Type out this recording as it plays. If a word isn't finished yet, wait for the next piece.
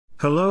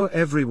Hello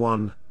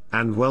everyone,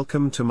 and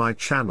welcome to my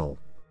channel.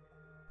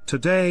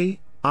 Today,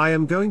 I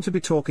am going to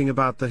be talking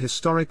about the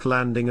historic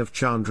landing of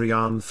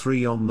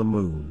Chandrayaan-3 on the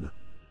moon.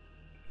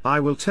 I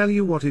will tell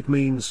you what it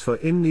means for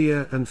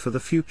India and for the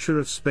future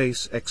of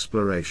space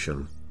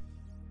exploration.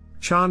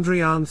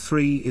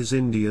 Chandrayaan-3 is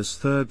India's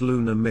third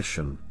lunar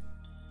mission.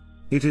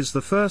 It is the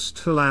first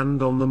to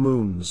land on the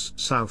moon's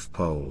south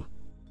pole.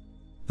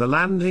 The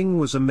landing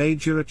was a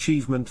major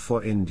achievement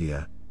for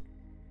India.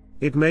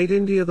 It made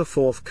India the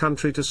fourth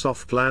country to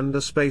soft land a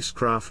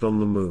spacecraft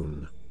on the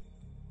moon.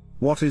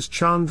 What is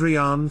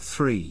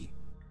Chandrayaan-3?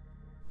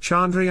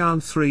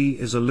 Chandrayaan-3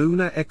 is a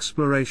lunar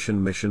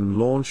exploration mission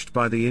launched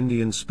by the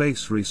Indian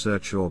Space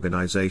Research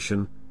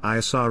Organisation,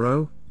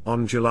 ISRO,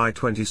 on July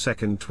 22,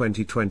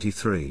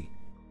 2023.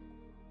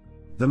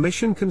 The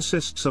mission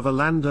consists of a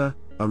lander,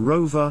 a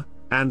rover,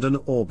 and an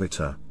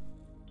orbiter.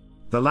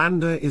 The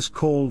lander is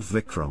called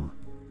Vikram.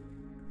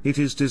 It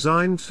is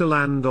designed to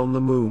land on the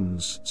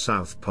moon's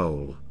south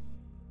pole.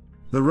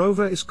 The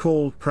rover is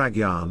called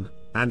Pragyan,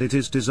 and it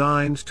is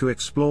designed to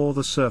explore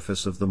the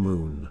surface of the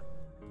moon.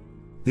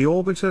 The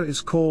orbiter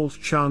is called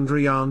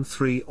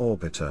Chandrayaan-3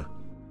 orbiter.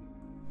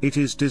 It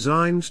is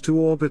designed to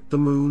orbit the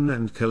moon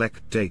and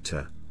collect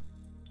data.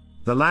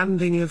 The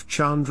landing of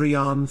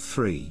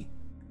Chandrayaan-3.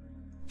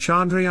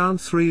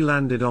 Chandrayaan-3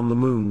 landed on the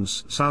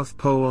moon's south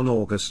pole on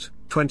August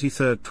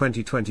 23,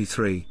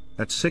 2023,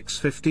 at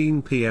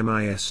 6:15 p.m.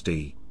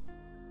 IST.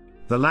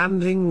 The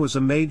landing was a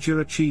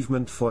major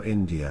achievement for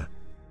India.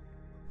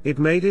 It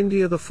made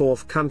India the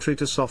fourth country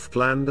to soft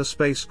land a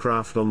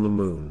spacecraft on the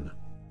moon.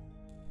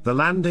 The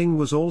landing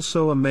was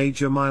also a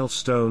major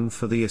milestone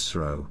for the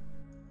ISRO.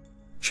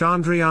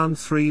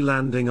 Chandrayaan-3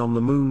 landing on the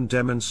moon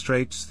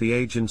demonstrates the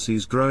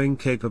agency's growing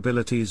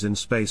capabilities in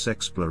space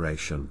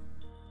exploration.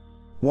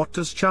 What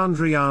does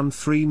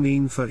Chandrayaan-3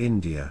 mean for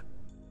India?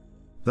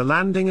 The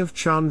landing of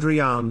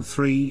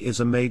Chandrayaan-3 is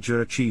a major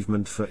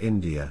achievement for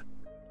India.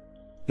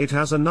 It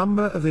has a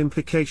number of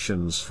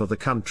implications for the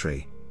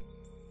country.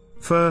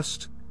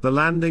 First, the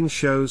landing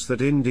shows that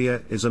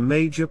India is a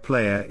major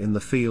player in the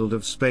field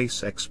of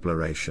space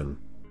exploration.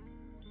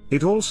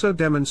 It also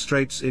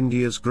demonstrates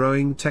India's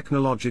growing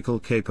technological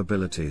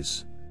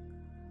capabilities.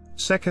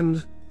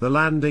 Second, the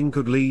landing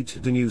could lead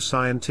to new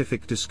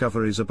scientific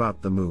discoveries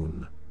about the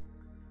moon.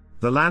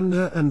 The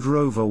lander and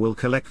rover will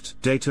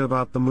collect data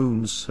about the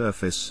moon's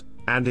surface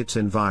and its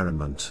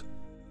environment.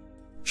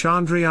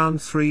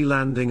 Chandrayaan-3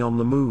 landing on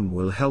the moon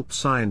will help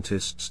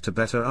scientists to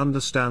better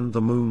understand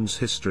the moon's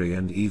history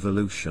and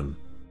evolution.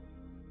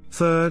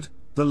 Third,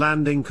 the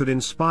landing could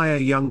inspire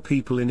young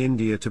people in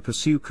India to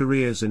pursue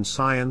careers in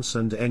science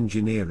and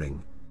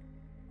engineering.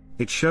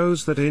 It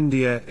shows that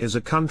India is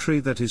a country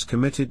that is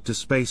committed to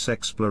space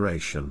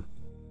exploration.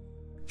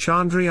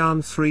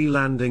 Chandrayaan-3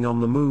 landing on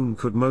the moon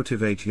could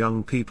motivate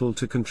young people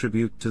to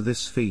contribute to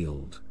this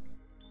field.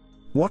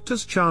 What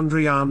does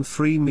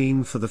Chandrayaan-3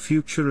 mean for the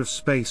future of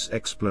space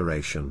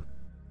exploration?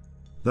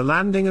 The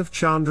landing of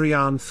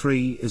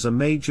Chandrayaan-3 is a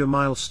major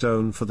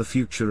milestone for the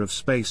future of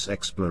space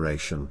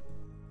exploration.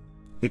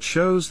 It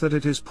shows that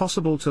it is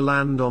possible to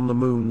land on the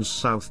moon's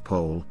south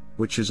pole,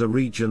 which is a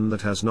region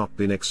that has not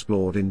been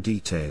explored in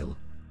detail.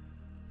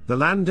 The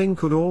landing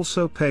could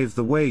also pave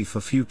the way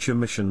for future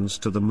missions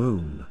to the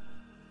moon.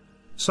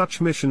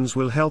 Such missions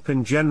will help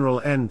in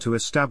general to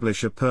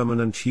establish a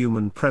permanent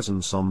human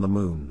presence on the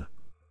moon.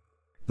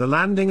 The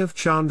landing of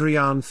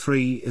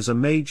Chandrayaan-3 is a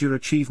major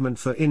achievement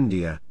for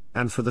India,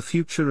 and for the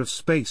future of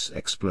space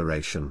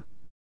exploration.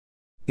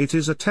 It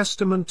is a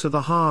testament to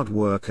the hard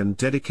work and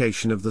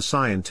dedication of the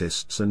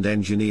scientists and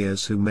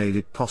engineers who made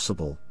it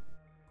possible.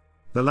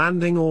 The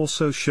landing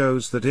also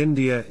shows that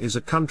India is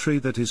a country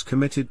that is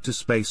committed to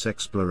space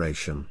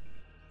exploration.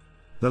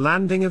 The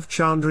landing of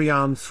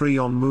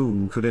Chandrayaan-3 on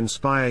moon could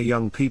inspire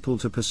young people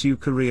to pursue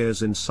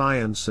careers in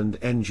science and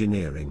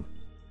engineering.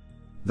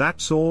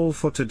 That's all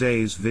for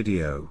today's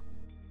video.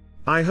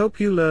 I hope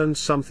you learned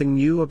something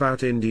new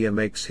about India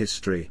makes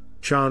history.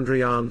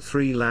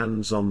 Chandrayaan-3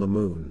 lands on the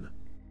moon.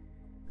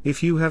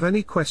 If you have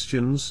any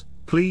questions,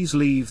 please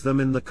leave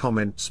them in the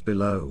comments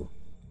below.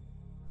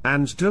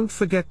 And don't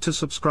forget to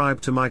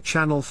subscribe to my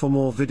channel for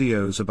more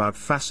videos about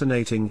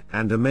fascinating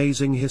and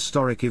amazing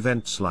historic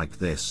events like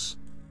this.